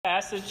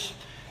Passage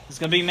is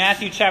going to be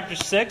Matthew chapter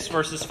 6,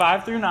 verses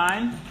 5 through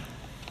 9,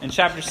 and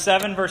chapter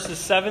 7, verses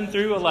 7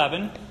 through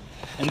 11.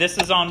 And this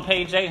is on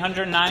page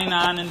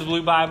 899 in the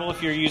Blue Bible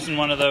if you're using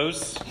one of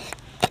those.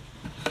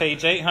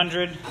 Page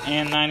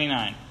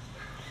 899.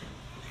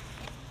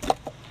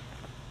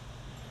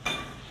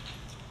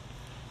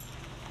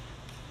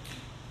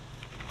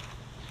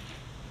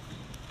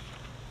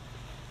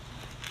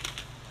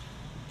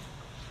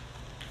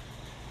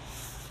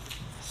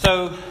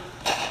 So,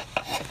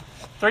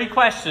 three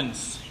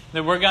questions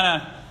that we're going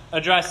to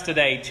address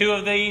today. Two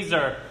of these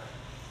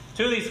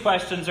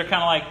questions are kind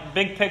of like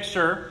big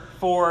picture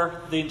for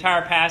the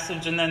entire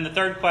passage, and then the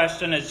third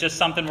question is just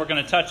something we're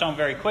going to touch on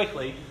very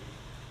quickly.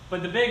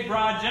 But the big,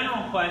 broad,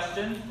 general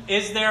question,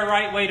 is there a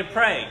right way to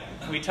pray?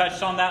 We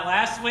touched on that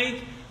last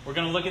week. We're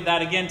going to look at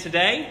that again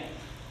today.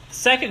 The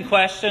second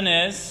question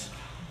is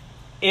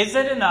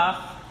it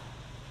enough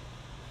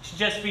to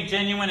just be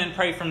genuine and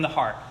pray from the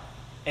heart?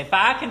 If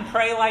I can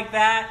pray like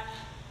that,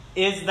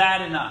 is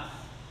that enough?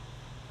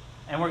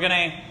 And we're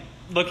going to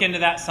look into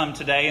that some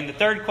today. And the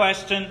third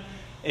question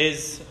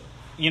is,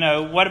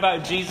 what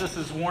about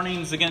Jesus'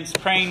 warnings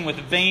against praying with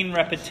vain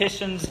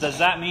repetitions? Does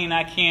that mean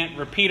I can't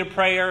repeat a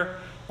prayer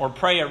or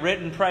pray a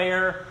written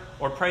prayer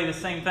or pray the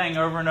same thing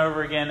over and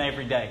over again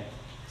every day?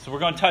 So we're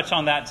going to touch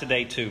on that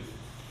today too.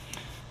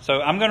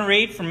 So I'm going to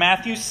read from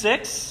Matthew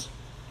 6.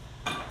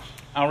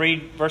 I'll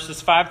read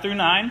verses 5 through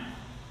 9.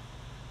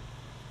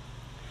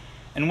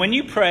 And when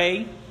you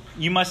pray,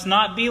 you must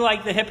not be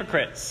like the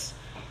hypocrites,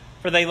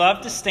 for they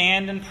love to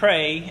stand and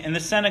pray in the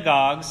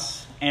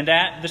synagogues and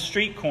at the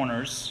street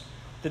corners,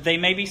 that they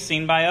may be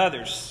seen by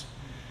others.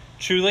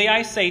 Truly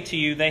I say to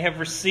you, they have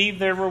received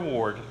their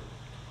reward.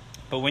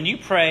 But when you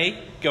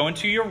pray, go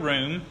into your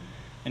room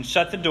and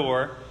shut the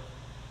door,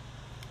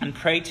 and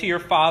pray to your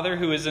Father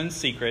who is in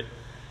secret,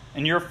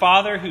 and your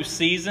Father who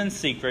sees in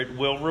secret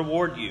will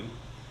reward you.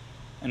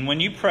 And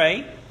when you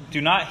pray, do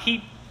not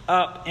heap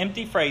up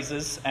empty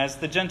phrases as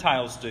the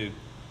Gentiles do,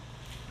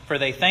 for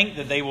they think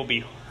that they will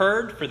be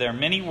heard for their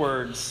many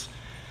words.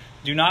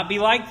 Do not be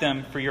like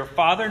them, for your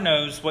Father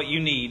knows what you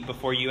need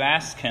before you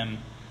ask Him.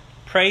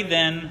 Pray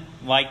then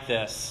like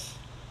this: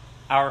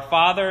 Our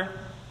Father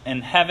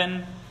in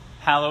heaven,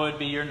 hallowed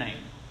be your name.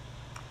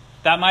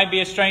 That might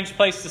be a strange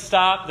place to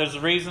stop. There's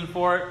a reason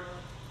for it.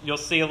 You'll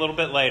see a little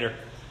bit later.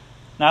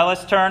 Now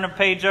let's turn a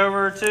page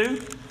over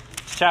to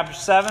chapter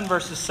 7,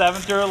 verses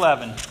 7 through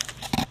 11.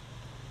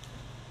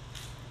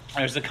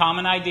 There's a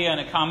common idea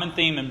and a common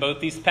theme in both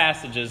these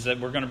passages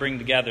that we're going to bring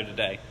together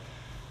today.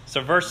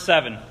 So verse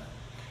 7.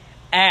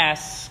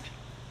 Ask,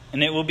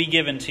 and it will be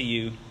given to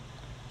you.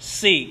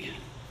 Seek,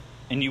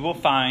 and you will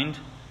find.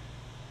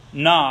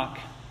 Knock,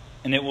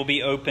 and it will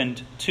be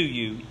opened to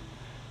you.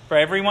 For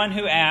everyone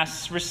who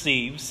asks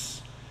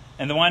receives,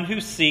 and the one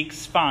who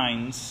seeks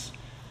finds,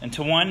 and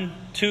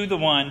to the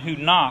one who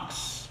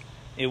knocks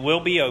it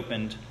will be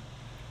opened.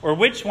 Or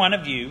which one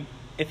of you,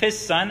 if his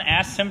son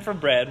asks him for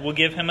bread, will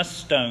give him a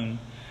stone?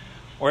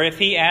 Or if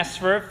he asks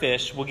for a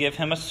fish, will give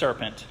him a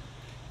serpent?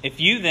 If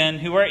you then,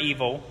 who are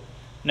evil,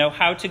 know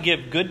how to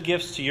give good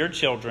gifts to your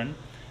children,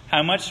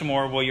 how much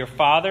more will your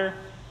Father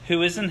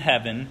who is in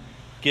heaven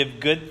give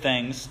good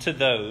things to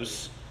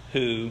those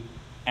who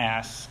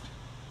ask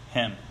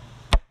Him?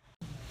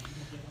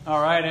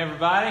 All right,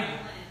 everybody.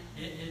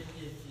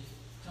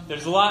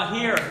 There's a lot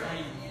here.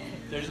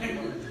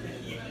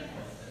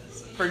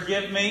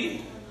 Forgive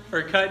me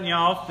for cutting you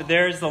off, but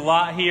there's a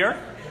lot here.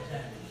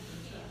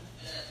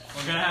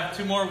 We're going to have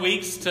 2 more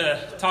weeks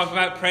to talk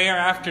about prayer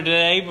after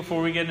today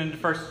before we get into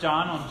 1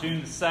 John on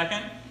June the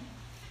 2nd.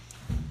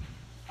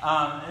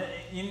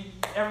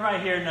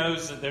 Everybody here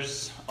knows that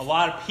there's a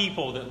lot of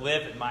people that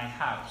live at my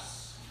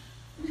house.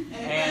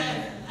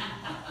 And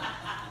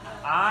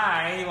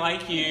I,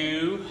 like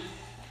you,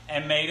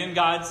 am made in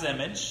God's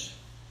image.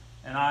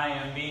 And I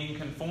am being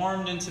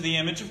conformed into the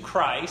image of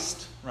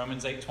Christ,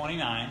 Romans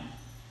 8:29.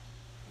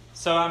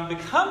 So I'm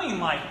becoming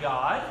like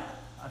God.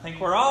 I think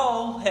we're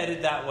all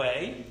headed that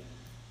way.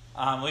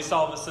 At least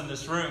all of us in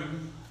this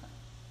room.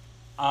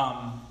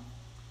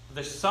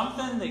 There's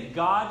something that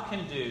God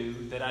can do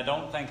that I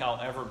don't think I'll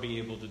ever be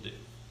able to do.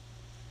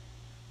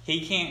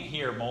 He can't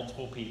hear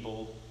multiple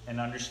people and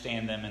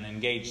understand them and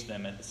engage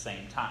them at the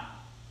same time.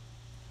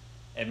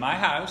 At my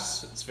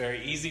house, it's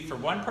very easy for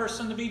one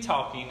person to be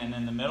talking, and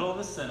in the middle of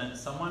a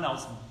sentence, someone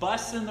else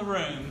busts in the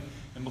room,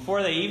 and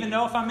before they even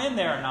know if I'm in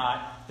there or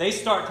not, they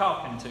start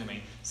talking to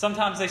me.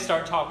 Sometimes they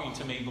start talking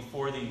to me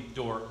before the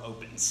door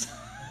opens.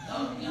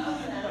 And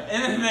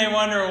then they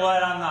wonder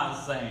what I'm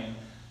not saying.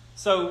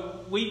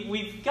 So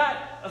we've got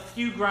a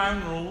few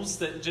ground rules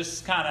that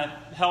just kind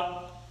of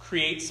help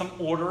create some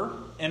order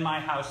in my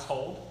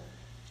household.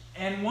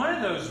 And one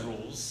of those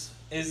rules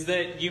is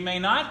that you may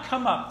not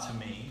come up to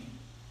me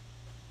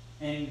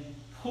and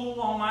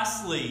pull on my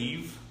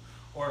sleeve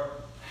or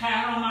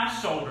pat on my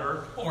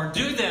shoulder or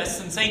do this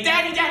and say,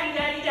 Daddy, Daddy,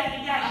 Daddy,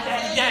 Daddy,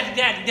 Daddy, Daddy, Daddy,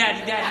 Daddy,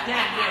 Daddy, Daddy,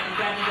 Daddy,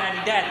 Daddy,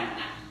 Daddy, Daddy.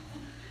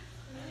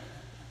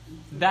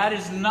 That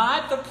is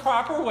not the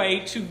proper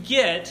way to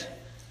get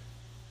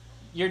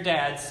your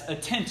dad's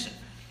attention.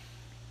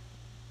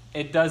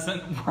 It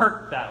doesn't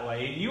work that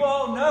way. You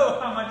all know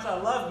how much I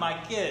love my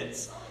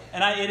kids.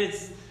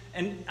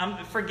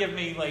 Forgive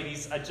me,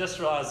 ladies, I just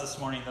realized this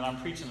morning that I'm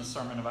preaching a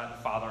sermon about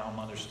the father on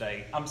Mother's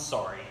Day. I'm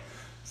sorry.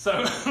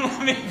 So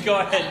let me go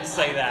ahead and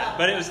say that.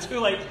 But it was too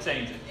late to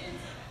change it.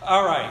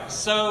 All right,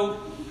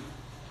 so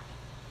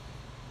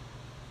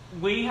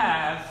we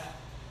have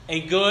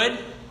a good,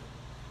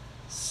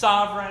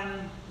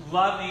 sovereign,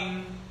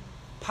 loving,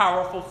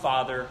 powerful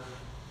Father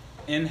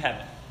in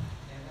heaven.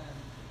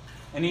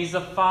 And He's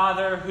a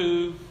Father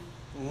who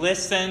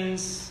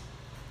listens,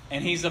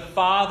 and He's a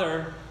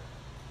Father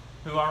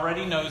who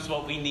already knows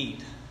what we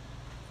need.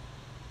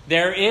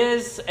 There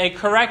is a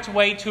correct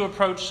way to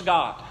approach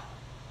God.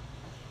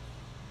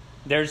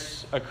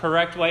 There's a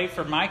correct way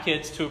for my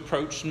kids to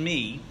approach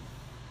me.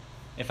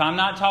 If I'm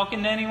not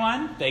talking to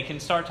anyone, they can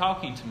start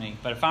talking to me.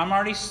 But if I'm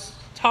already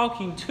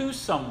talking to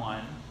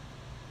someone,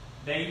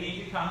 they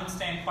need to come and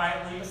stand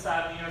quietly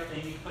beside me, or if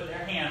they need to put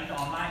their hand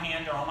on my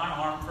hand or on my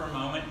arm for a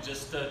moment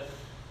just to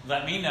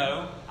let me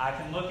know. I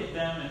can look at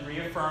them and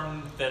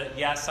reaffirm that,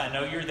 yes, I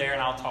know you're there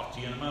and I'll talk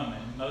to you in a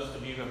moment. Most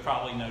of you have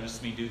probably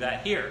noticed me do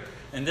that here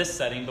in this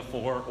setting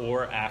before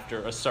or after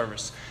a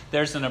service.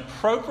 There's an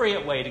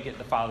appropriate way to get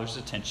the Father's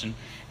attention,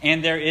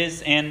 and there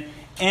is an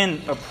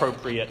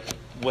inappropriate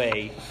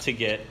way to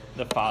get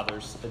the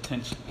Father's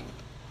attention.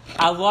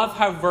 I love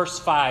how verse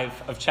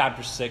 5 of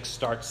chapter 6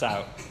 starts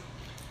out.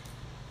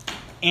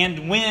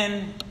 And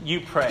when you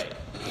pray.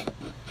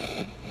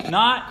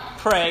 Not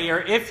pray or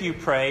if you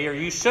pray or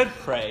you should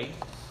pray,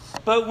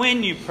 but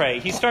when you pray.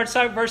 He starts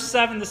out verse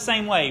 7 the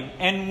same way.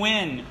 And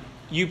when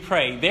you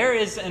pray. There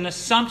is an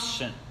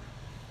assumption.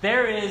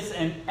 There is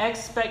an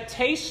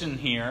expectation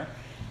here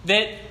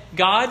that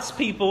God's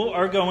people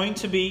are going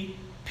to be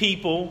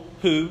people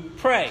who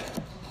pray.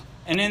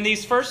 And in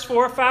these first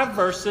 4 or 5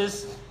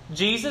 verses,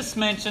 Jesus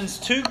mentions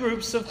 2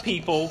 groups of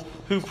people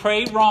who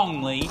pray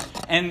wrongly.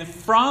 And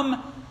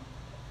from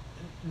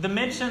the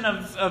mention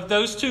of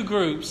those 2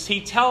 groups,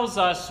 He tells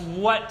us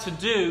what to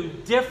do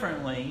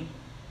differently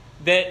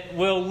that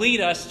will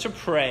lead us to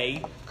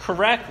pray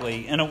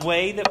correctly in a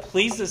way that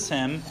pleases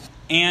Him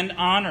and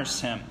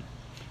honors Him.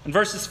 In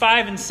verses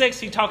 5 and 6,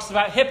 He talks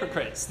about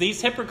hypocrites.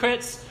 These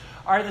hypocrites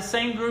are the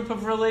same group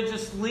of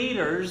religious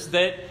leaders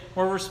that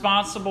were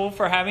responsible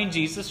for having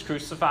Jesus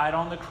crucified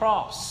on the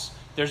cross.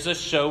 There's a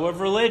show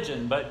of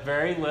religion, but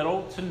very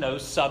little to no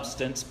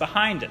substance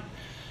behind it.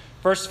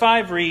 Verse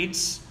 5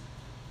 reads,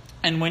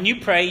 "And when you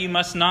pray, you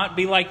must not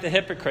be like the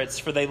hypocrites,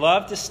 for they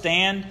love to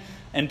stand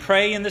and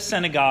pray in the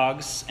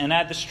synagogues and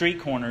at the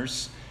street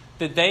corners,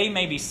 that they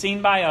may be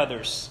seen by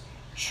others.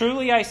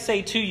 Truly I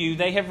say to you,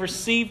 they have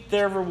received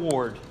their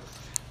reward.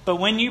 But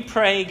when you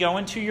pray, go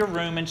into your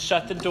room and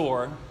shut the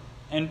door,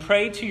 and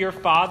pray to your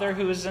Father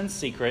who is in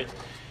secret,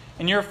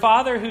 and your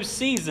Father who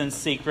sees in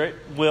secret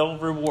will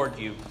reward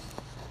you."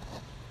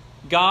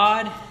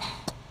 God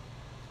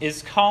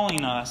is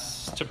calling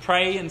us to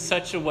pray in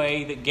such a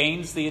way that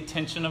gains the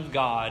attention of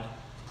God,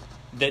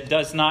 that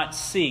does not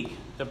seek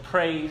the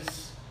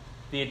praise,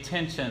 the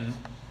attention,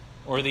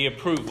 or the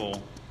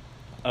approval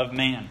of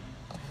man.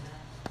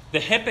 The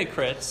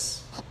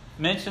hypocrites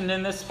mentioned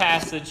in this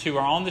passage, who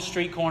are on the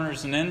street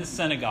corners and in the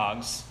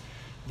synagogues,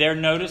 they're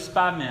noticed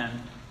by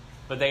men,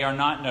 but they are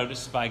not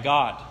noticed by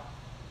God.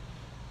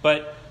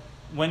 But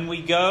when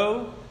we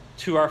go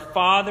to our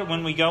Father,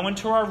 when we go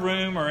into our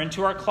room or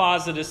into our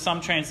closet, as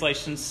some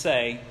translations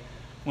say,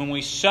 when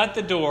we shut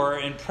the door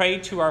and pray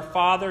to our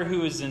Father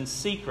who is in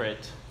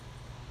secret,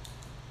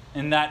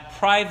 in that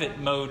private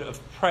mode of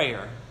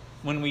prayer,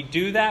 when we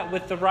do that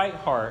with the right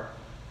heart,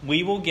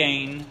 we will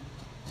gain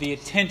the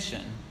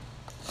attention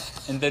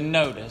and the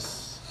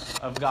notice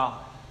of God.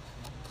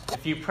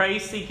 If you pray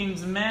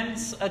seeking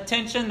men's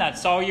attention,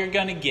 that's all you're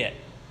going to get.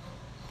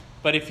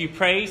 But if you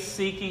pray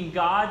seeking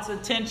God's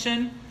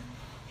attention,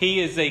 He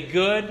is a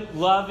good,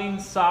 loving,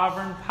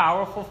 sovereign,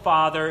 powerful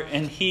Father,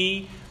 and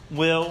He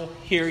will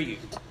hear you.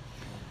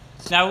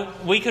 Now,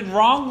 we could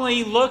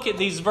wrongly look at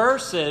these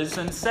verses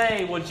and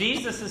say, well,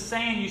 Jesus is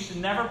saying you should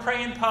never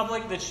pray in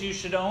public, that you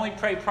should only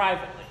pray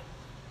privately.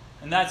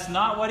 And that's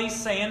not what He's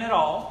saying at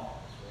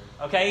all.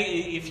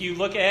 Okay, if you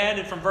look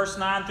ahead from verse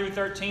 9 through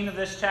 13 of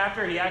this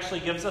chapter, He actually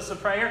gives us a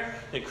prayer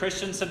that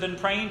Christians have been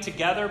praying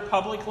together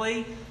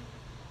publicly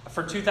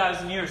for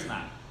 2,000 years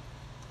now.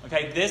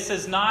 Okay, this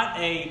is not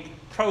a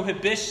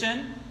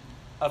prohibition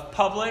of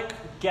public,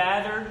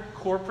 gathered,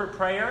 corporate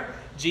prayer.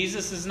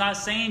 Jesus is not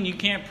saying you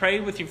can't pray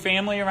with your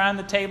family around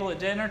the table at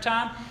dinner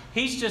time.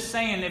 He's just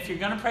saying if you're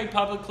going to pray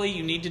publicly,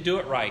 you need to do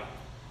it right.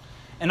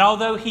 And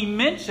although He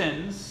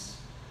mentions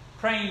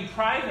praying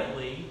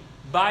privately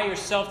by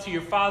yourself to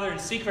your Father in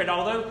secret,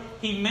 although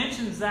He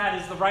mentions that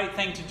as the right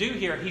thing to do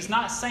here, He's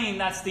not saying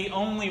that's the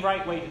only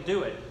right way to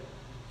do it.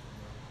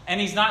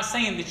 And He's not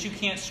saying that you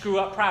can't screw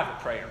up private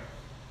prayer.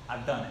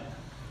 I've done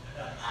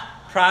it.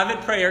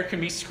 Private prayer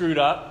can be screwed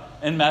up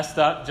and messed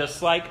up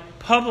just like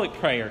public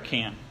prayer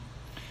can.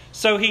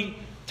 So He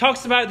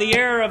talks about the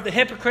error of the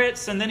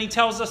hypocrites, and then He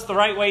tells us the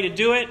right way to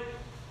do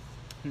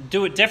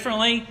it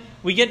differently.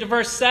 we get to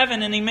verse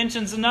 7 and he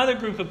mentions another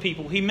group of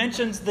people. He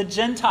mentions the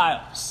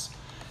Gentiles.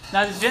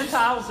 Now, the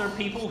Gentiles are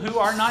people who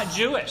are not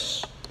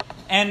Jewish.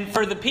 And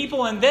for the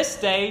people in this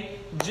day,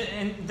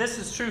 and this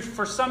is true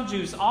for some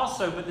Jews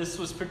also, but this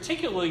was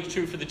particularly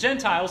true for the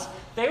Gentiles,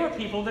 they were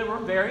people that were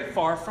very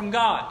far from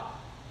God.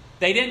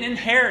 They didn't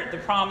inherit the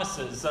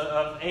promises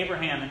of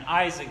Abraham and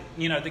Isaac,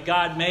 that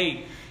God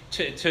made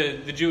to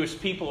the Jewish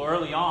people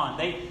early on.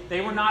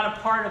 They were not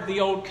a part of the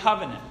old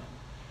covenant.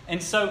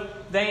 And so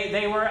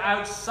they were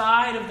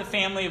outside of the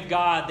family of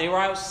God. They were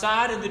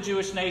outside of the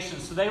Jewish nation,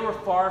 so they were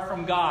far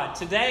from God.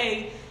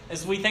 Today,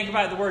 as we think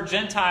about the word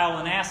Gentile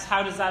and ask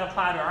how does that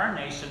apply to our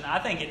nation, I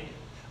think it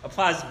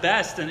applies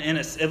best,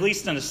 at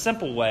least in a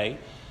simple way,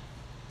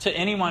 to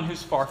anyone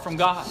who's far from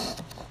God.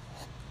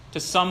 To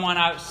someone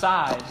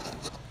outside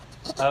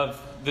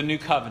of the new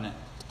covenant.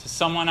 To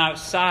someone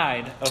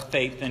outside of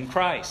faith in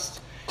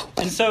Christ.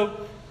 And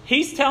so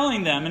he's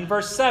telling them in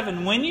verse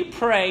 7, when you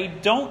pray,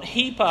 don't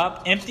heap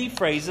up empty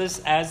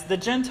phrases as the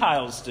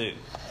Gentiles do,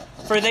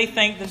 for they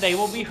think that they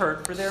will be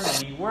heard for their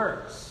many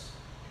words.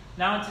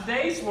 Now, in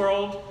today's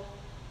world,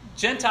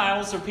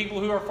 Gentiles, or people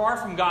who are far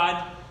from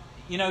God,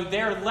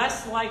 they're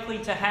less likely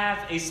to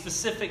have a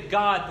specific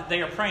God that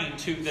they are praying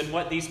to than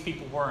what these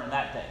people were in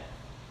that day.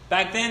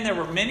 Back then, there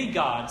were many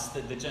gods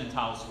that the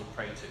Gentiles would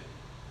pray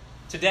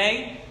to.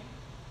 Today,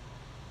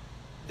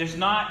 there's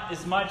not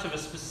as much of a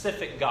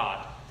specific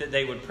God that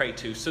they would pray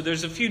to. So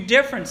there's a few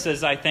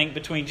differences, I think,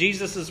 between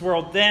Jesus'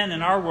 world then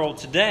and our world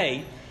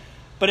today.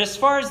 But as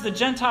far as the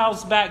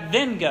Gentiles back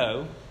then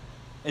go,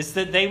 is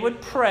that they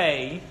would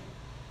pray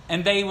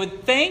and they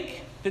would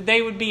think that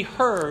they would be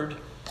heard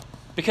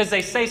because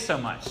they say so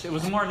much. It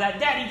was more of that,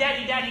 daddy,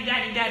 daddy, daddy,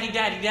 daddy, daddy,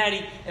 daddy,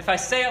 daddy. If I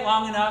say it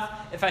long enough,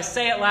 if I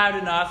say it loud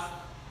enough,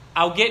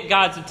 I'll get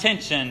God's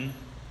attention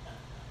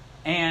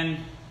and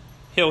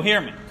He'll hear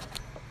me.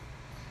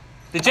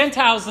 The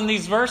Gentiles in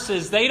these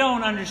verses, they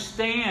don't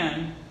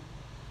understand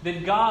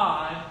that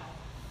God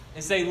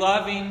is a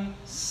loving,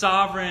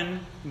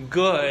 sovereign,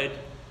 good,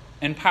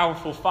 and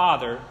powerful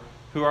Father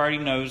who already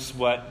knows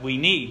what we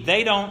need.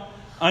 They don't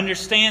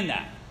understand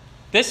that.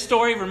 This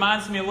story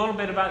reminds me a little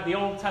bit about the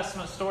Old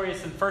Testament story.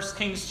 It's in 1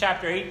 Kings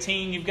chapter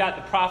 18. You've got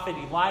the prophet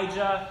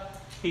Elijah.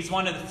 He's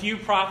one of the few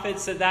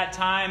prophets at that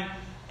time.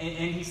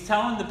 And he's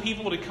telling the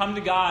people to come to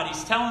God.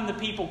 He's telling the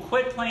people,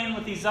 quit playing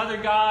with these other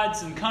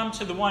gods and come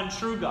to the one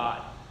true God.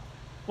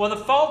 Well, the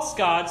false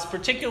gods,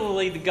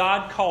 particularly the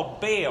god called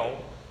Baal,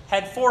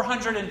 had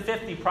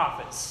 450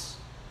 prophets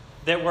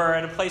that were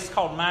at a place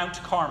called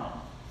Mount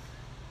Carmel.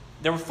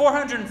 There were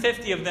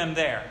 450 of them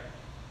there.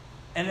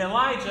 And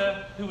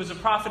Elijah, who was a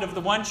prophet of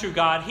the one true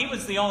God, he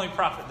was the only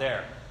prophet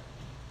there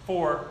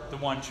for the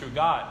one true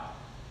God.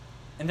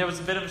 And there was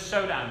a bit of a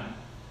showdown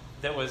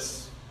that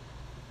was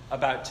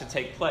about to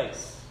take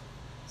place.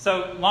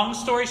 So, long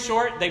story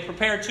short, they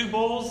prepare 2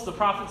 bulls. The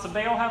prophets of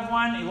Baal have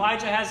one.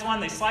 Elijah has one.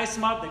 They slice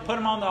them up. They put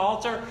them on the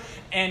altar.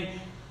 And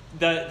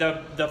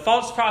the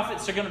false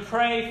prophets are going to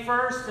pray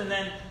first. And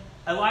then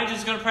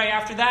Elijah's going to pray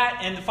after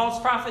that. And the false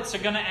prophets are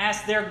going to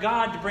ask their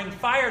God to bring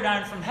fire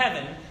down from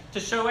heaven to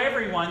show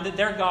everyone that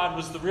their God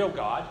was the real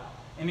God.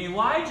 And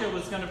Elijah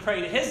was going to pray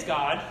to his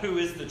God, who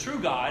is the true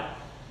God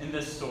in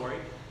this story.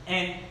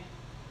 And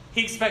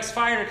he expects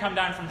fire to come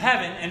down from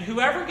heaven. And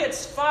whoever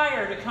gets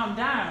fire to come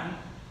down,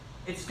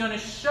 it's going to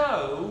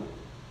show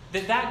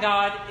that that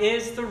God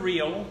is the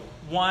real,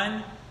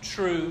 one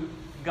true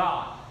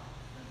God.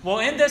 Well,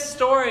 in this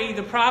story,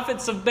 the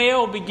prophets of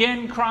Baal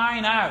begin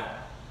crying out.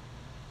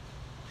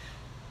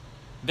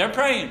 They're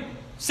praying,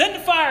 send the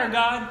fire,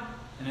 God.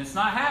 And it's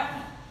not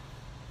happening.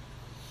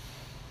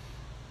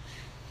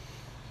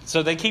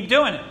 So they keep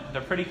doing it.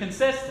 They're pretty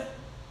consistent.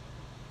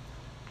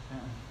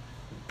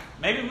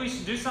 Maybe we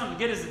should do something to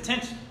get his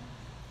attention.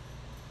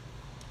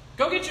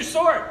 Go get your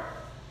sword.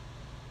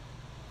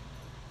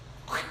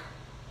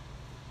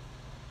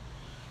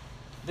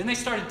 Then they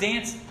started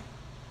dancing.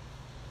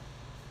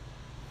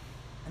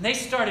 And they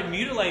started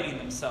mutilating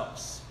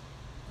themselves.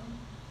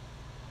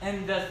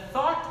 And the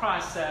thought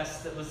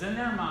process that was in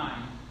their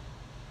mind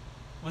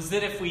was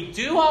that if we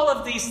do all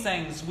of these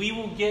things, we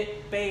will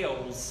get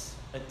Baal's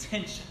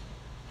attention.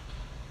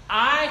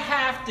 I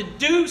have to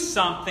do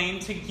something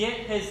to get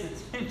his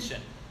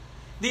attention.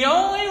 The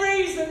only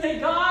reason that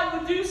God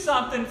would do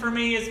something for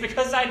me is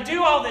because I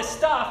do all this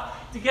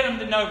stuff to get him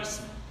to notice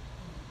me.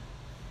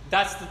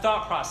 That's the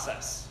thought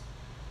process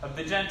of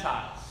the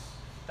Gentiles.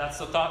 That's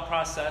the thought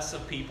process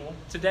of people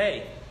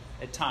today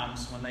at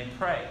times when they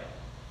pray.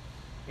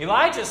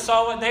 Elijah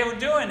saw what they were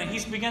doing and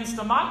he begins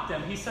to mock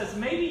them. He says,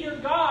 maybe your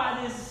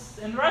God is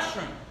in the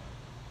restroom.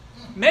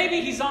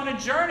 Maybe he's on a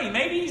journey.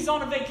 Maybe he's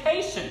on a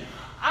vacation.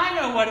 I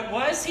know what it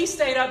was. He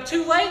stayed up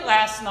too late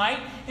last night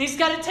and he's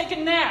got to take a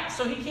nap,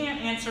 so he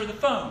can't answer the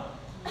phone.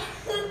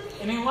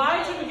 And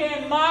Elijah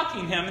began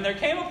mocking him, and there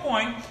came a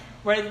point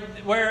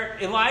where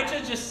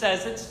Elijah just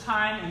says it's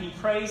time, and he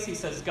prays. He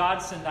says, God,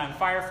 send down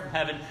fire from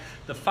heaven.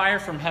 The fire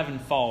from heaven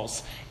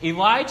falls.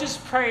 Elijah's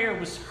prayer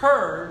was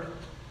heard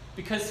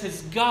because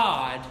his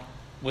God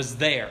was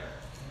there.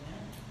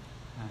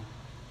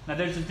 Now,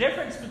 there's a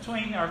difference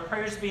between our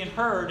prayers being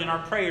heard and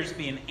our prayers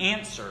being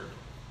answered.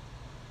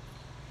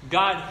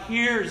 God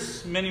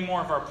hears many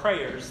more of our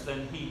prayers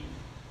than He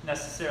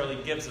necessarily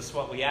gives us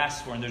what we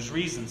ask for, and there's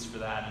reasons for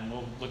that, and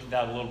we'll look at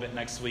that a little bit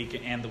next week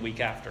and the week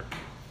after.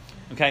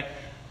 Okay?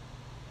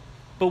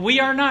 But we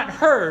are not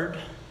heard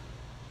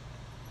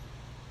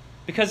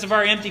because of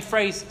our empty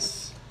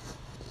phrases,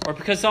 or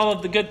because of all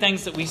of the good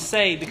things that we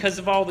say, because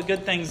of all the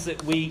good things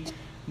that we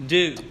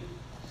do.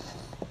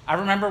 I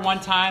remember one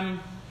time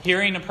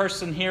hearing a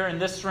person here in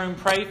this room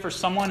pray for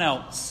someone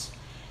else,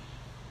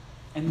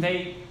 and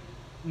they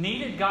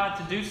needed God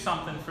to do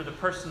something for the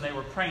person they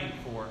were praying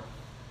for.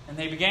 And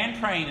they began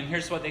praying, and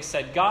here's what they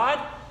said. God,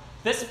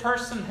 this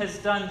person has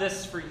done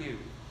this for you.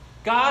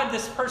 God,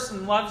 this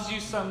person loves you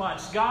so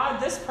much.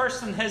 God, this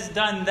person has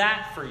done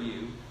that for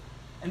you.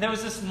 And there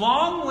was this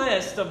long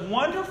list of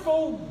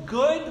wonderful,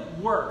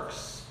 good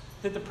works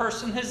that the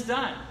person has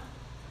done.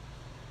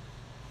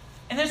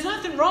 And there's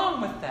nothing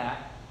wrong with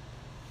that.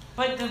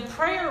 But the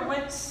prayer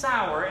went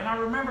sour, and I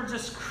remember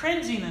just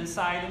cringing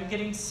inside and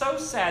getting so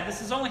sad. This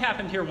has only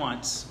happened here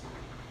once.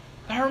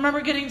 But I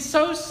remember getting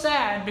so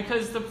sad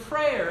because the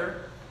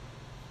prayer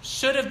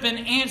should have been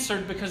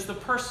answered because the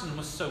person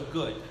was so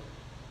good.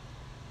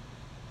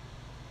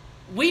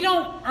 We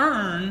don't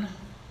earn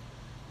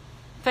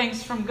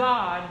things from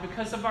God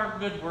because of our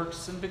good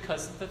works and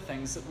because of the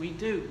things that we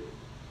do.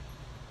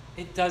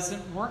 It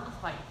doesn't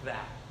work like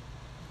that.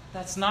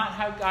 That's not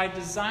how God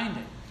designed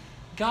it.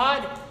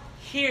 God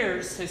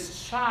hears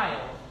His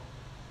child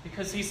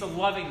because He's a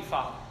loving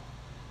Father.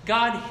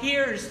 God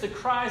hears the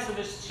cries of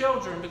His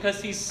children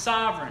because He's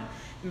sovereign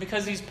and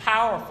because He's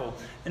powerful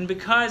and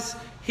because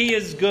He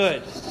is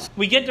good.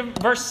 We get to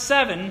verse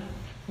 7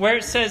 where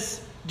it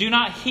says, do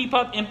not heap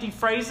up empty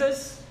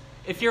phrases.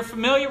 If you're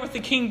familiar with the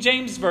King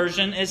James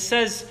Version, it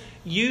says,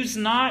 use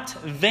not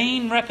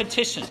vain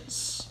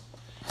repetitions.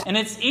 And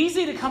it's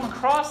easy to come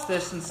across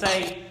this and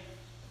say,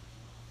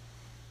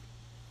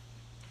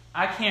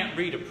 I can't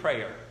read a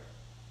prayer.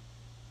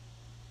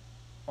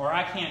 Or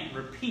I can't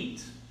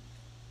repeat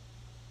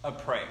a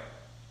prayer.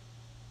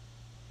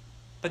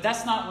 But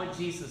that's not what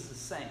Jesus is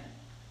saying.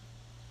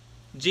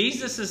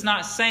 Jesus is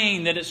not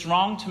saying that it's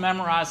wrong to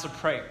memorize a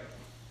prayer.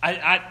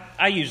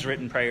 I use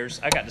written prayers.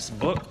 I got this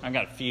book. I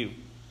got a few.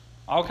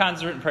 All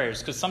kinds of written prayers.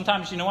 Because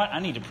sometimes, you know what? I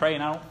need to pray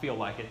and I don't feel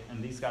like it.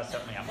 And these guys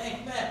help me out.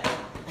 Amen.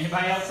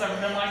 Anybody else ever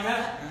been like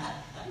that?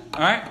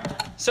 All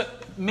right. So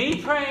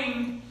me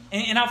praying,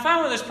 and I'll find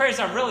one of those prayers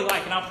I really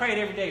like, and I'll pray it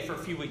every day for a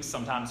few weeks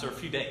sometimes or a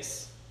few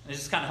days. And it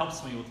just kind of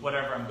helps me with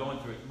whatever I'm going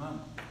through at the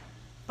moment.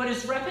 But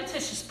is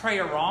repetitious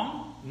prayer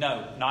wrong?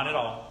 No, not at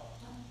all.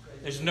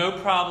 There's no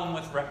problem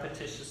with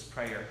repetitious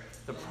prayer.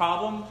 The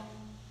problem,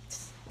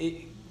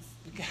 it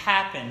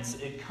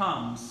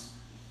comes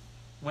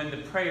when the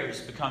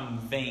prayers become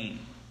vain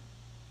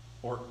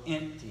or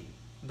empty.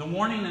 The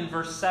warning in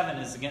verse 7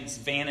 is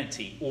against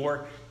vanity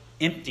or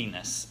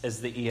emptiness,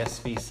 as the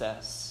ESV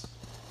says.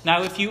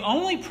 Now, if you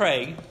only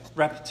pray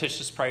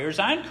repetitious prayers,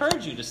 I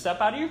encourage you to step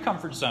out of your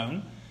comfort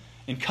zone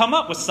and come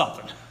up with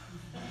something.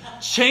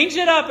 Change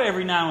it up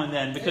every now and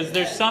then, because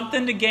there's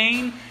something to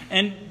gain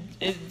and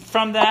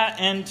from that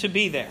and to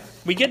be there.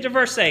 We get to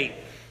verse 8.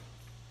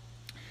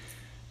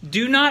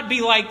 Do not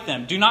be like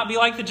them. Do not be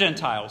like the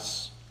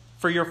Gentiles.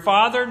 For your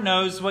Father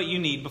knows what you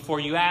need before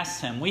you ask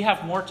Him. We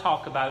have more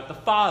talk about the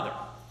Father.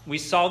 We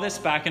saw this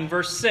back in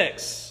verse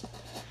 6.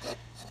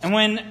 And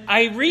when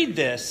I read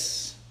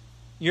this,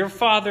 your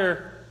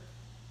Father,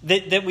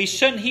 that we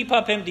shouldn't heap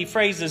up empty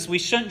phrases. We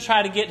shouldn't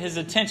try to get His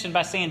attention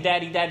by saying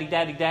daddy, daddy,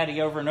 daddy, daddy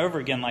over and over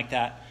again like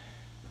that.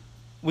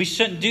 We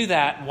shouldn't do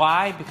that.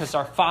 Why? Because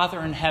our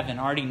Father in heaven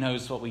already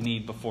knows what we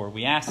need before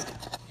we ask Him.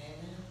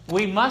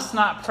 We must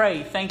not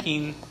pray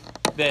thinking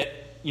that,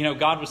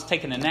 God was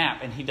taking a nap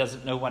and He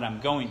doesn't know what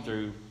I'm going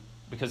through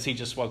because He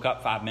just woke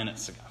up 5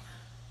 minutes ago.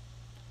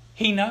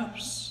 He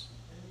knows.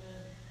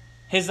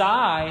 His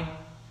eye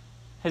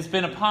has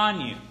been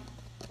upon you.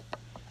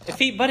 If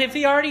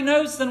He already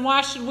knows, then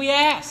why should we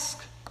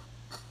ask?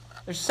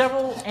 There's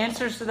several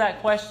answers to that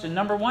question.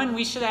 Number one,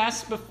 we should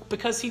ask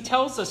because He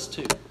tells us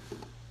to.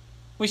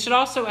 We should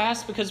also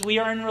ask because we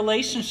are in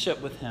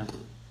relationship with Him.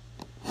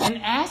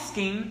 And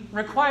asking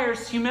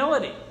requires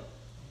humility.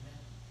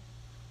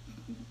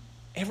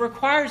 It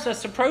requires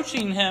us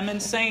approaching Him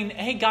and saying,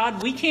 hey,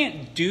 God, we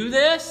can't do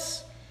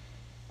this.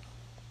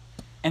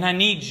 And I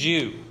need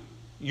you.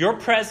 Your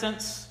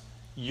presence,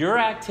 your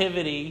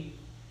activity,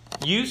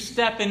 you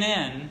stepping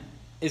in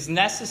is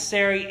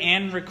necessary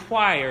and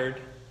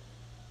required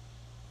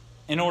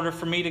in order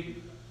for me to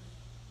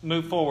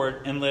move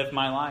forward and live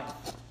my life.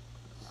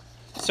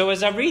 So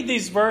as I read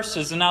these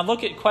verses and I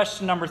look at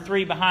question number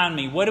 3 behind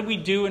me, what do we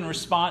do in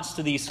response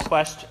to these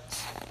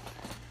questions?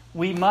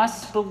 We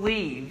must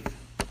believe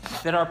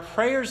that our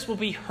prayers will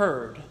be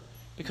heard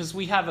because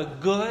we have a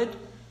good,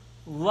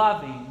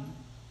 loving,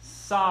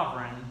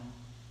 sovereign,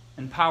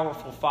 and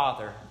powerful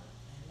Father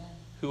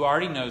who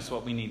already knows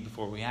what we need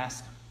before we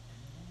ask Him.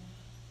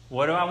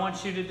 What do I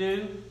want you to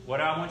do? What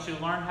do I want you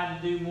to learn how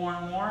to do more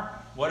and more?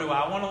 What do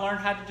I want to learn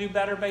how to do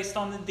better based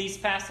on these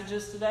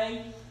passages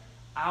today?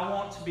 I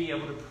want to be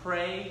able to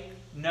pray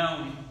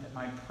knowing that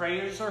my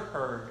prayers are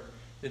heard,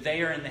 that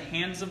they are in the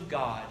hands of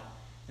God,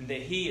 and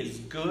that He is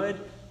good,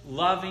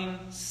 loving,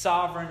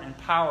 sovereign, and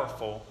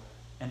powerful,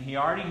 and He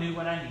already knew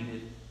what I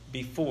needed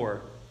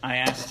before I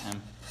asked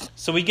Him.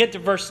 So we get to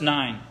verse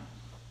 9,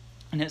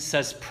 and it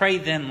says, pray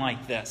then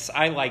like this.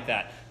 I like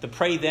that. The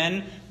pray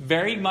then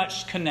very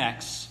much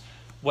connects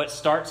what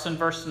starts in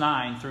verse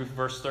 9 through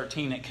verse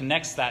 13. It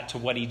connects that to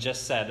what he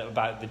just said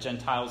about the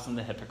Gentiles and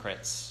the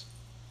hypocrites.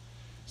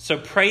 So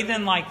pray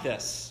then like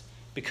this.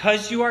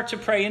 Because you are to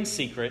pray in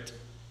secret,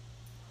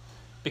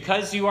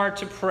 because you are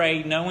to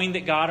pray knowing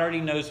that God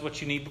already knows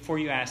what you need before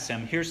you ask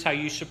Him, here's how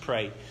you should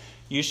pray.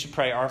 You should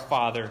pray, Our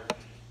Father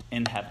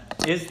in heaven.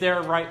 Is there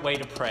a right way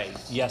to pray?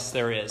 Yes,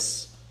 there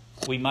is.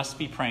 We must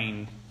be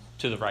praying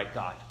to the right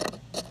God.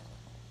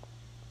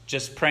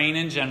 Just praying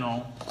in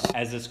general,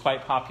 as is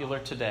quite popular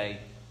today,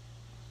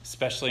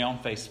 especially on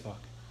Facebook.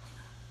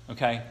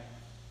 Okay?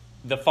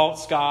 The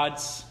false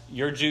gods,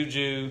 your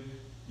juju,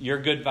 your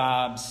good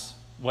vibes,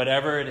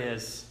 whatever it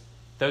is,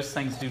 those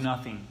things do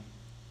nothing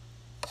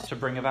to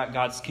bring about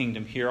God's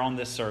kingdom here on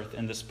this earth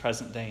in this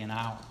present day and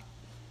hour.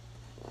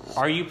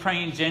 Are you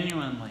praying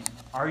genuinely?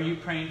 Are you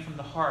praying from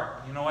the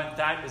heart? You know what?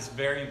 That is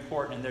very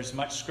important, and there's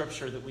much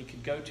scripture that we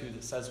could go to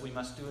that says we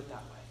must do it that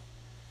way.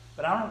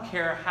 But I don't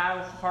care how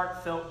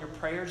heartfelt your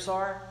prayers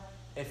are.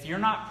 If you're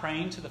not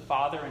praying to the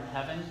Father in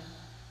heaven,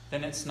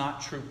 then it's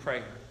not true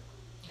prayer.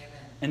 Amen.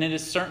 And it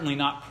is certainly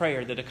not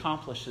prayer that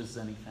accomplishes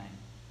anything.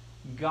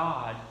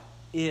 God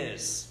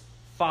is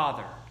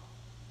Father.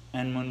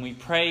 And when we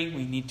pray,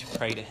 we need to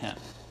pray to Him.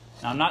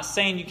 Now, I'm not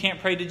saying you can't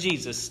pray to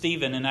Jesus.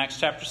 Stephen in Acts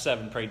chapter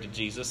 7 prayed to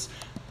Jesus.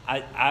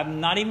 I'm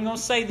not even going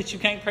to say that you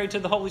can't pray to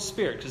the Holy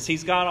Spirit, because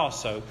He's God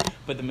also.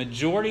 But the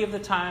majority of the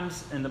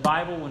times in the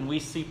Bible when we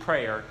see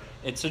prayer,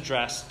 it's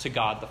addressed to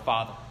God the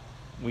Father.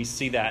 We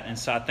see that. And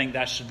so I think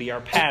that should be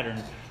our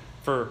pattern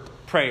for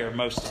prayer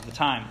most of the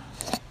time.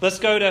 Let's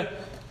go to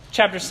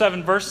chapter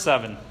 7, verse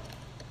 7.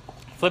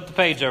 Flip the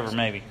page over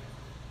maybe.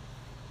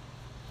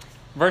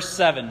 Verse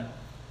 7.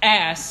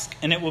 Ask,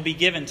 and it will be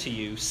given to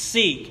you.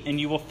 Seek, and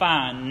you will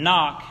find.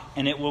 Knock,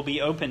 and it will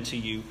be open to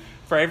you.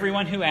 For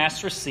everyone who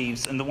asks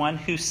receives, and the one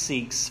who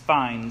seeks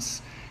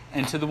finds.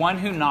 And to the one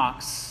who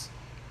knocks,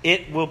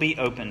 it will be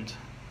opened.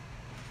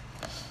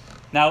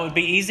 Now, it would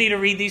be easy to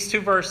read these two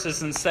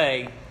verses and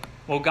say,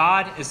 well,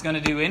 God is going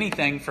to do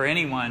anything for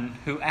anyone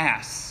who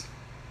asks.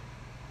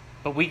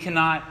 But we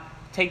cannot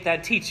take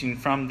that teaching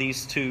from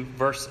these two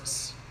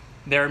verses.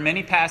 There are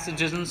many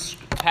passages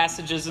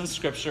in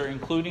Scripture,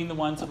 including the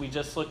ones that we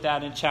just looked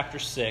at in chapter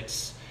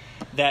 6,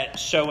 that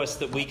show us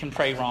that we can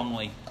pray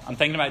wrongly. I'm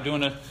thinking about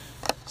doing a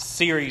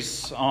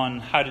series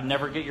on how to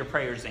never get your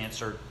prayers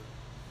answered,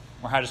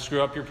 or how to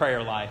screw up your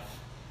prayer life.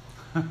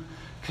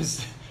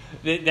 Because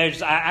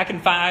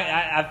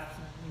I've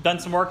done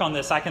some work on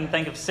this. I can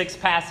think of 6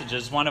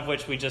 passages, one of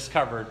which we just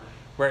covered,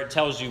 where it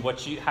tells you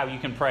how you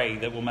can pray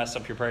that will mess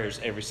up your prayers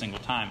every single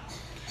time.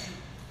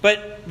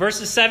 But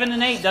verses 7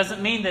 and 8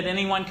 doesn't mean that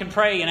anyone can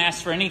pray and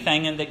ask for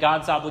anything and that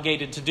God's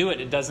obligated to do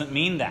it. It doesn't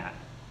mean that.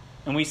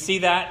 And we see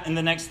that in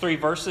the next 3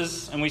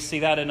 verses, and we see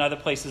that in other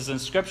places in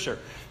Scripture.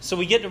 So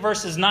we get to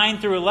verses 9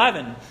 through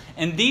 11,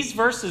 and these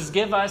verses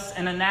give us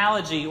an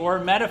analogy or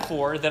a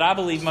metaphor that I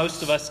believe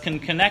most of us can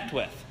connect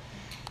with.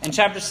 In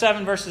chapter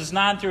 7, verses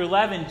 9 through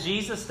 11,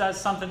 Jesus does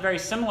something very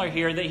similar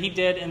here that He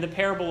did in the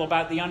parable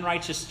about the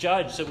unrighteous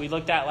judge that we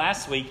looked at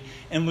last week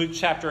in Luke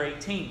chapter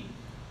 18.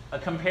 A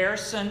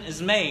comparison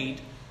is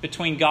made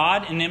between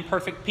God and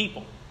imperfect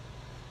people.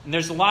 And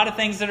there's a lot of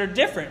things that are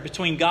different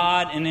between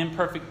God and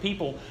imperfect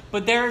people,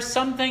 but there are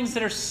some things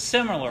that are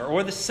similar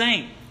or the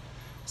same.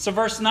 So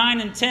verse 9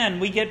 and 10,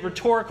 we get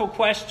rhetorical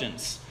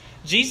questions.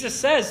 Jesus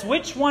says,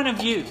 which one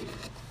of you,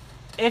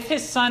 if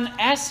his son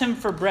asks him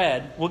for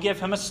bread, will give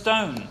him a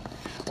stone?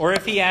 Or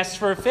if he asks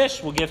for a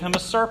fish, will give him a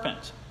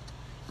serpent?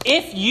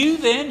 If you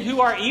then,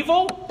 who are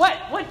evil...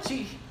 What?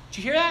 Did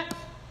you hear that?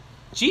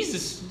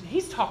 Jesus,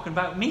 He's talking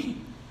about me.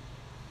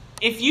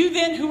 If you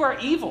then, who are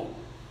evil...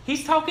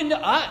 He's talking to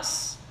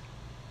us.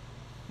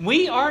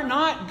 We are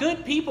not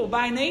good people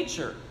by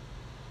nature.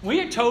 We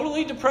are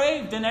totally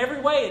depraved in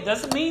every way. It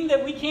doesn't mean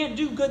that we can't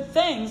do good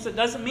things. It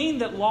doesn't mean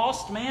that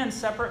lost man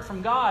separate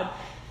from God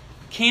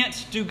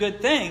can't do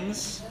good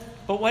things.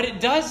 But what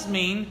it does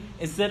mean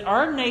is that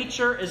our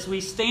nature as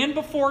we stand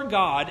before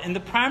God and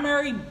the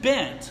primary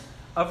bent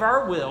of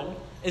our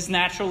will is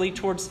naturally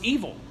towards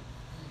evil.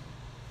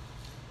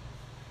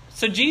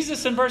 So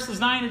Jesus in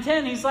verses 9 and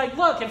 10, He's like,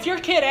 look, if your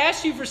kid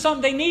asks you for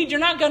something they need, you're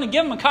not going to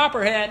give them a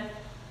copperhead.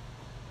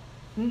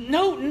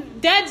 No,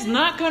 Dad's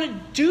not going to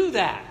do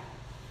that.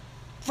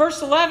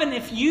 Verse 11,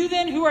 if you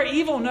then who are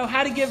evil know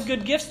how to give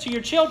good gifts to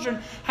your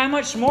children, how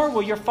much more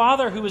will your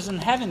Father who is in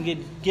heaven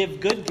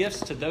give good gifts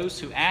to those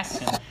who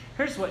ask Him?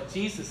 Here's what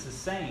Jesus is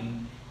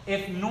saying.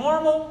 If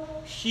normal,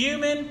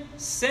 human,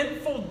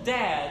 sinful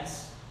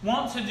dads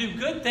want to do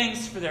good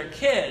things for their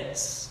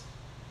kids,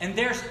 and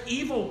there's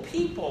evil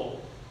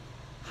people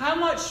how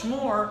much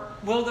more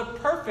will the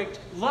perfect,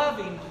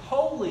 loving,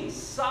 holy,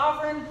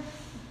 sovereign,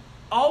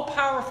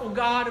 all-powerful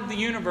God of the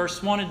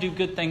universe want to do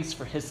good things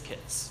for His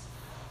kids?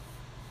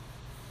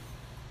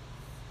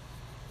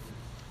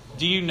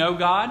 Do you know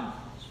God?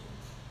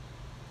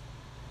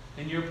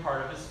 Then you're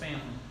part of His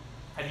family.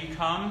 Have you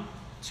come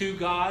to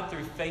God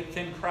through faith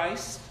in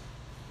Christ?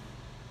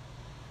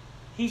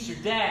 He's your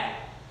dad.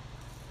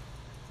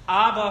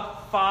 Abba,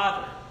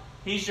 Father.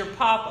 He's your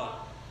papa.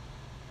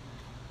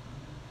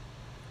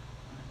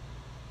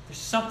 There's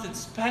something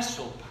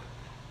special about that.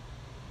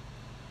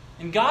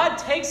 And God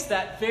takes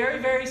that very,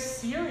 very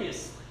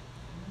seriously.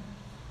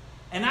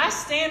 And I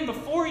stand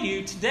before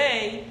you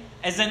today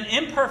as an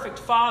imperfect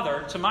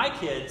father to my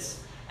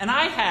kids, and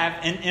I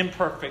have an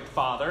imperfect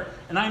father,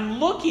 and I'm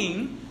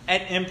looking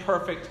at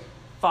imperfect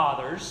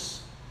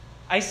fathers.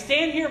 I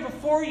stand here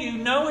before you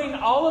knowing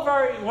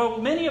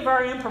many of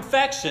our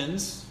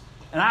imperfections,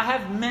 and I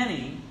have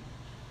many.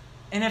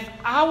 And if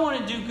I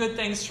want to do good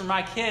things for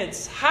my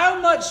kids, how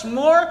much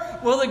more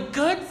will the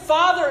good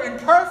Father and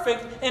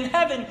perfect in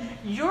heaven,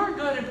 your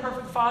good and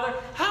perfect Father,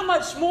 how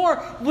much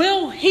more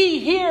will He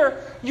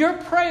hear your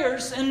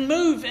prayers and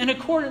move in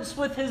accordance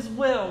with His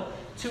will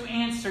to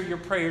answer your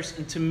prayers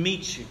and to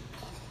meet you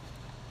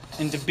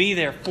and to be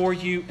there for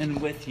you and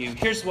with you?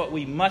 Here's what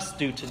we must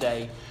do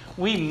today.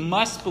 We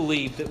must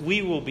believe that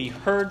we will be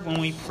heard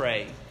when we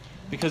pray,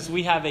 because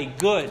we have a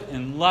good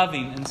and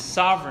loving and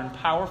sovereign,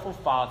 powerful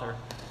Father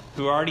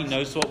who already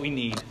knows what we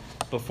need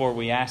before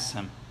we ask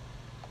Him.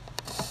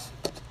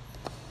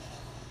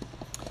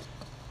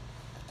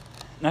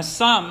 Now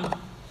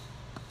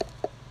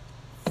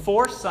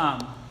for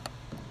some,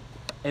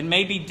 it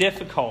may be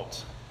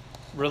difficult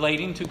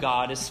relating to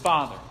God as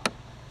Father.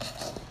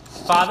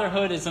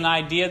 Fatherhood is an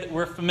idea that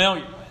we're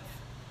familiar with.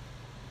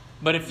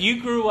 But if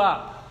you grew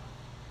up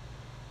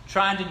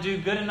trying to do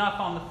good enough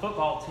on the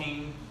football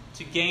team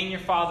to gain your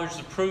father's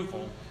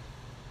approval,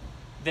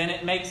 then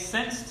it makes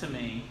sense to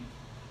me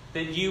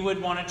that you would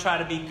want to try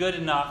to be good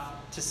enough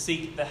to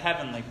seek the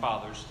Heavenly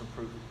Father's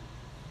approval.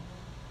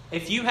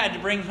 If you had to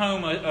bring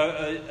home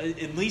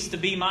at least a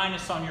B-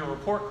 on your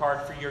report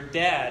card for your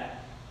dad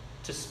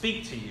to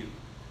speak to you,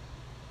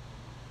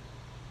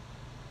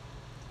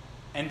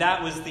 and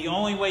that was the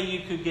only way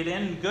you could get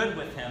in good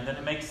with him, then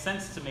it makes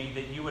sense to me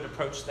that you would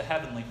approach the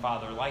Heavenly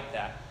Father like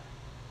that.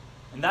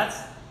 And that's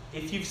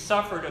if you've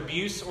suffered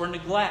abuse or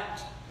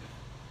neglect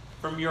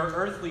from your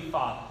earthly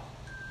father.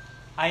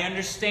 I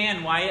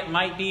understand why it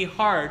might be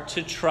hard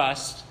to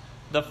trust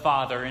the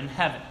Father in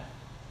heaven.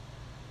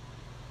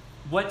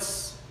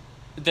 What's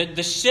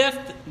the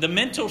shift, the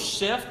mental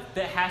shift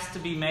that has to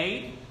be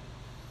made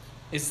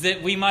is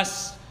that we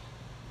must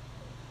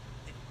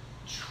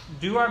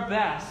do our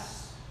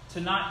best to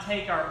not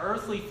take our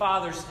earthly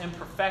father's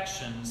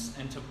imperfections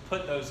and to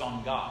put those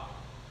on God.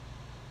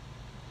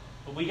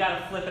 But we got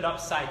to flip it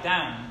upside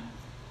down,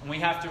 and we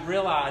have to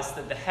realize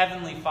that the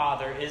Heavenly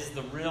Father is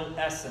the real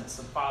essence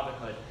of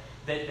fatherhood.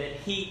 That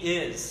He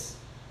is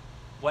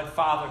what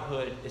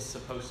fatherhood is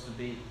supposed to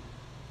be.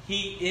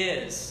 He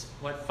is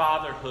what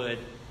fatherhood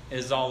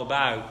is all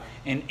about.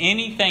 And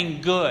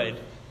anything good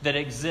that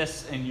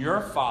exists in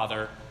your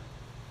Father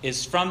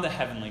is from the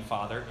Heavenly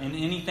Father. And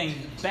anything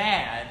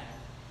bad,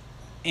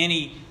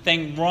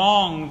 anything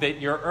wrong that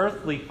your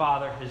earthly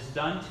father has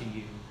done to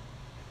you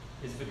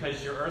is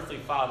because your earthly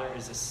father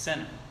is a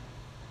sinner.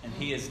 And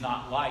he is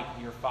not like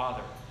your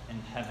Father in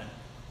heaven.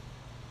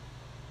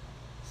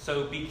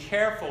 So be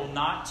careful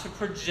not to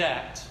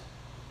project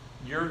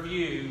your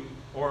view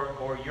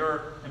or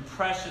your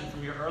impression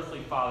from your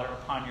earthly father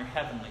upon your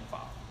heavenly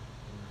Father.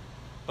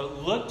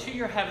 But look to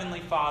your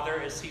heavenly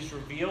Father as He's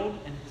revealed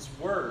in His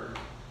Word,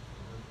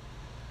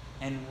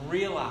 and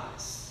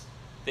realize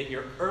that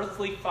your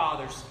earthly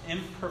father's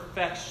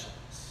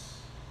imperfections,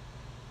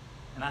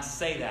 and I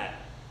say that,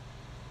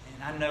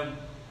 and I know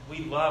we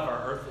love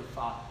our earthly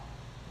father.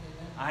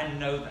 I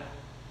know that.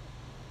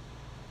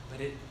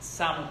 But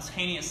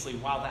simultaneously,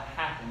 while that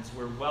happens,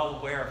 we're well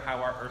aware of how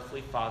our earthly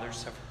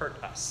fathers have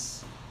hurt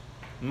us.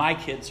 My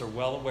kids are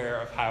well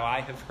aware of how I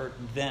have hurt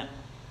them.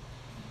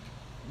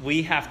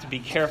 We have to be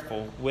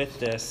careful with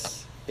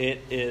this.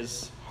 It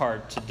is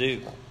hard to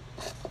do.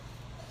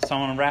 So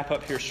I'm going to wrap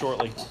up here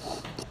shortly.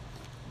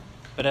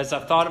 But as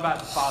I've thought about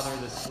the father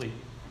this week,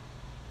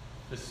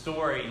 the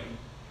story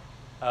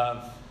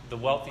of the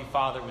wealthy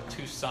father with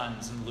 2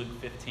 sons in Luke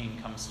 15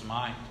 comes to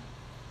mind.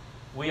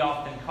 We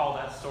often call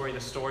that story the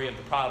story of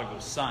the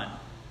prodigal son.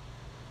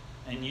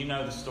 And you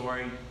know the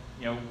story.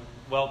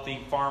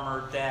 Wealthy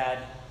farmer dad.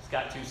 He's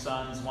got 2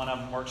 sons. One of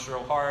them works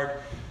real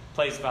hard,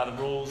 plays by the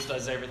rules,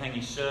 does everything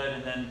he should.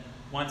 And then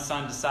one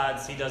son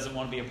decides he doesn't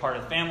want to be a part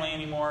of the family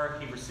anymore.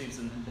 He receives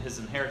his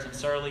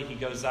inheritance early. He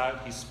goes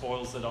out. He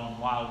spoils it on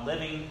wild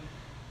living.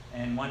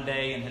 And one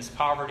day in his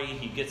poverty,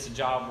 he gets a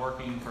job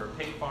working for a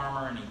pig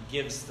farmer, and he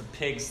gives the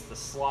pigs the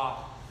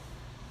slop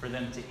for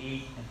them to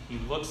eat, and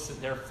he looks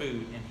at their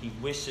food and he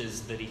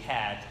wishes that he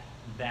had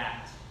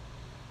that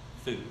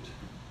food.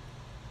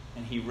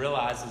 And he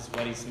realizes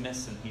what he's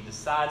missing. He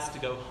decides to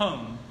go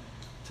home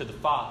to the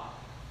father.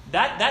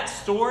 That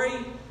story,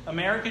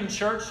 American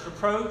church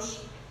approach,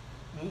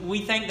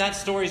 we think that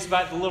story is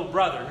about the little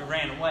brother who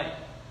ran away.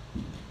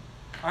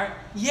 All right?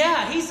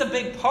 Yeah, he's a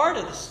big part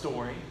of the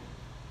story.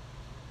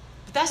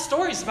 But that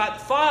story is about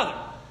the father.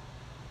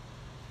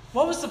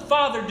 What was the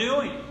father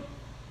doing?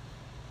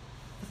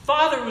 The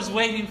father was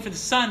waiting for the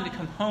son to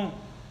come home.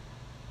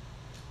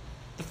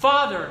 The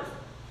father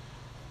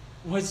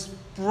was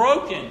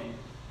broken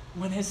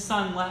when his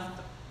son left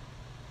him.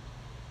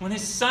 When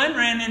his son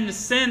ran into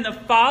sin, the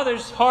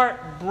father's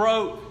heart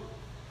broke.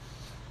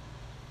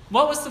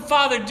 What was the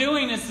father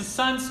doing as the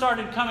son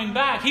started coming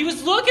back? He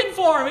was looking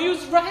for him. He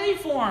was ready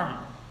for him.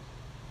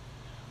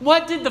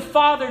 What did the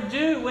father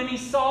do when he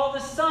saw the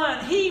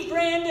son? He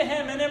ran to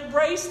him and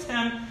embraced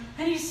him,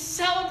 and he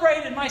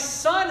celebrated. My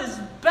son is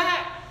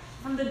back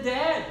from the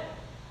dead.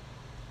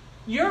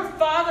 Your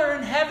Father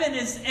in heaven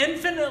is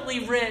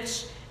infinitely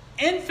rich,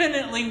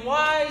 infinitely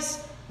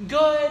wise,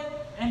 good,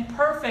 and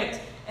perfect,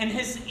 and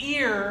His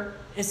ear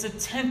is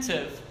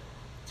attentive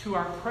to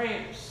our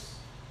prayers.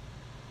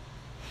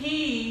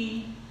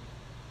 He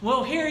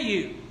will hear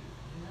you,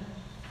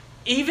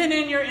 even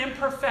in your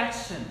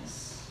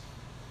imperfections.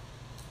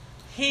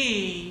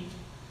 He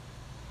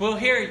will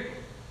hear you.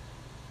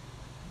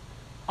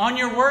 On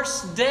your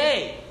worst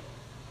day,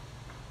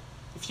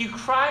 if you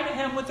cry to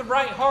Him with the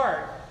right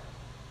heart,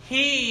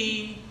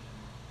 He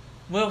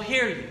will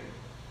hear you.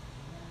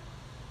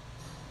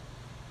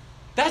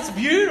 That's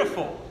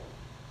beautiful.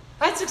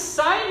 That's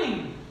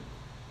exciting.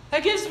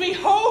 That gives me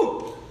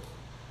hope.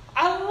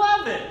 I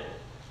love it.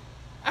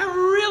 I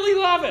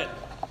really love it.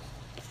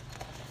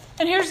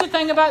 And here's the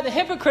thing about the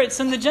hypocrites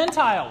and the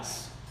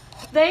Gentiles.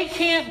 They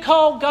can't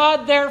call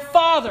God their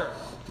Father.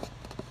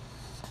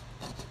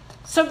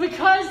 So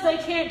because they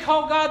can't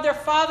call God their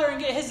Father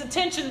and get His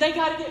attention, they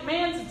got to get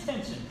man's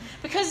attention.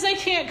 Because they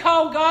can't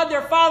call God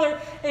their Father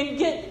and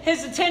get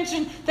His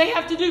attention, they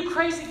have to do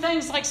crazy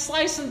things like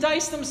slice and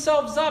dice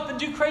themselves up and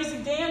do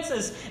crazy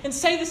dances and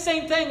say the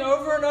same thing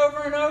over and over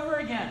and over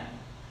again.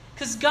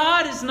 Because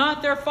God is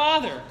not their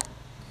Father.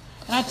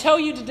 And I tell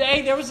you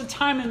today, there was a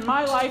time in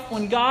my life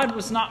when God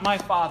was not my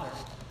Father.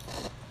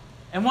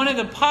 And one of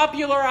the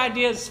popular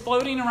ideas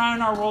floating around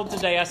in our world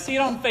today, I see it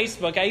on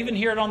Facebook, I even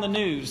hear it on the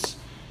news,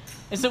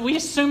 is that we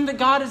assume that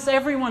God is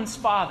everyone's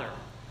Father.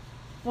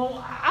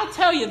 Well, I'll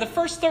tell you, the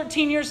first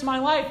 13 years of my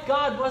life,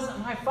 God wasn't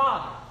my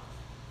Father.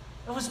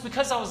 It was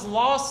because I was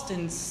lost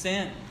in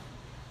sin.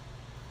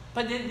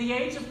 But at the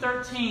age of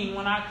 13,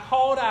 when I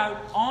called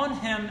out on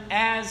Him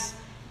as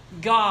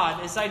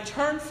God, as I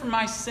turned from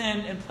my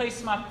sin and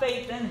placed my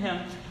faith in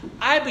Him,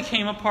 I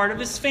became a part of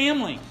His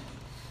family.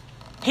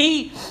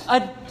 He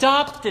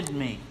adopted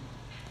me.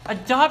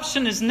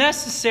 Adoption is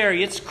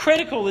necessary. It's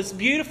critical. It's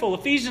beautiful.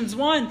 Ephesians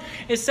 1,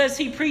 it says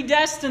He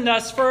predestined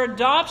us for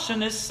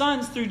adoption as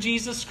sons through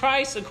Jesus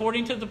Christ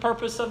according to the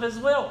purpose of His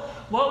will.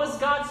 What was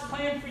God's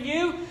plan for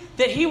you?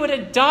 That He would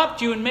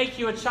adopt you and make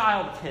you a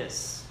child of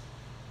His.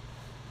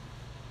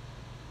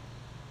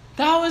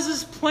 That was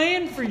His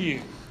plan for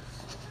you.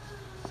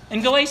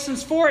 In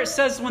Galatians 4, it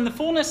says, when the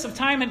fullness of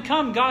time had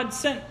come, God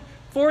sent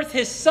forth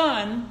His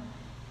Son,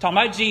 talking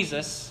about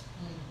Jesus,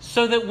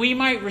 so that we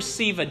might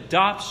receive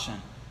adoption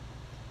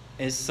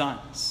as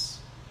sons.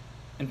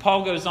 And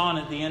Paul goes on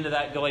at the end of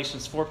that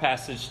Galatians 4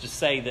 passage to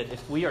say that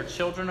if we are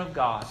children of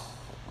God,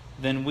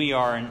 then we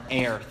are an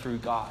heir through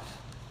God.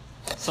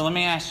 So let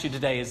me ask you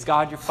today, is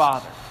God your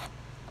Father?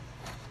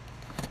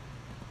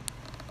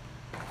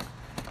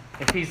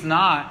 If He's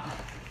not,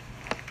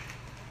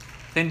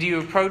 then do you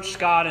approach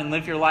God and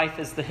live your life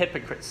as the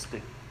hypocrites do?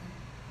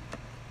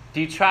 Do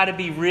you try to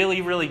be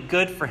really, really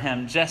good for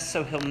Him just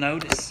so He'll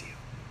notice you?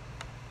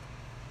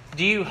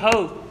 Do you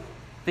hope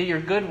that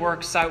your good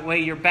works outweigh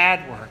your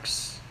bad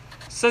works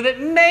so that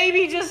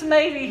maybe, just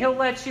maybe, He'll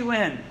let you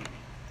in?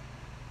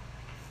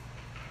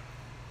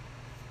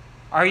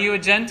 Are you a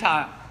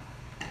Gentile?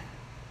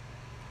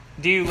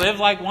 Do you live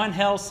like one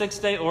hell 6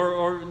 days,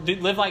 or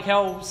live like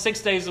hell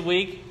 6 days a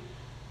week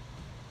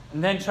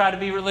and then try to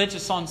be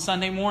religious on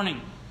Sunday morning?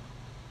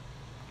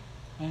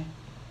 Okay?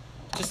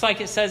 Just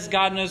like it says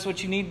God knows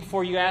what you need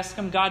before you ask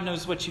Him, God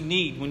knows what you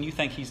need when you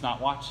think He's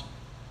not watching.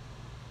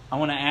 I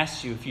want to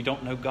ask you, if you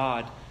don't know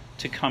God,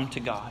 to come to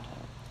God,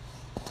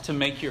 to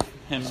make Him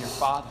your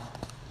Father.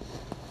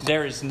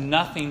 There is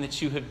nothing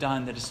that you have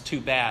done that is too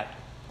bad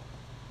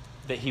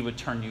that He would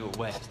turn you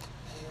away.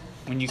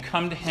 When you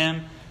come to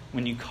Him,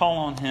 when you call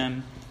on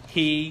Him,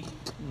 He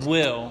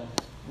will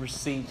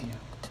receive you.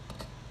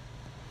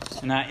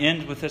 And I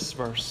end with this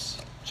verse,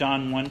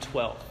 John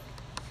 1:12.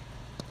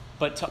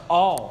 But to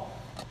all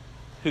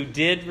who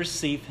did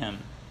receive Him,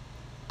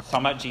 talking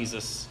about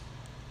Jesus,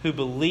 who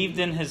believed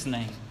in His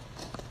name,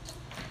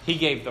 He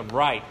gave the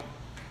right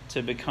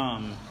to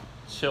become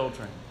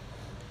children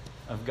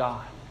of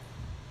God.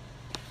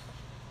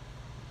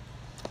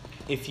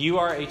 If you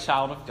are a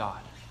child of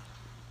God,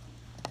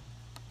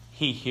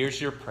 He hears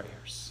your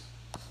prayers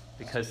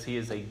because He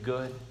is a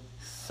good,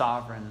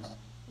 sovereign,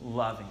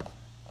 loving,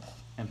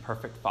 and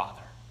perfect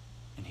Father.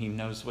 And He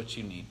knows what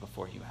you need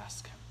before you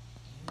ask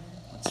Him.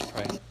 Let's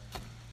pray.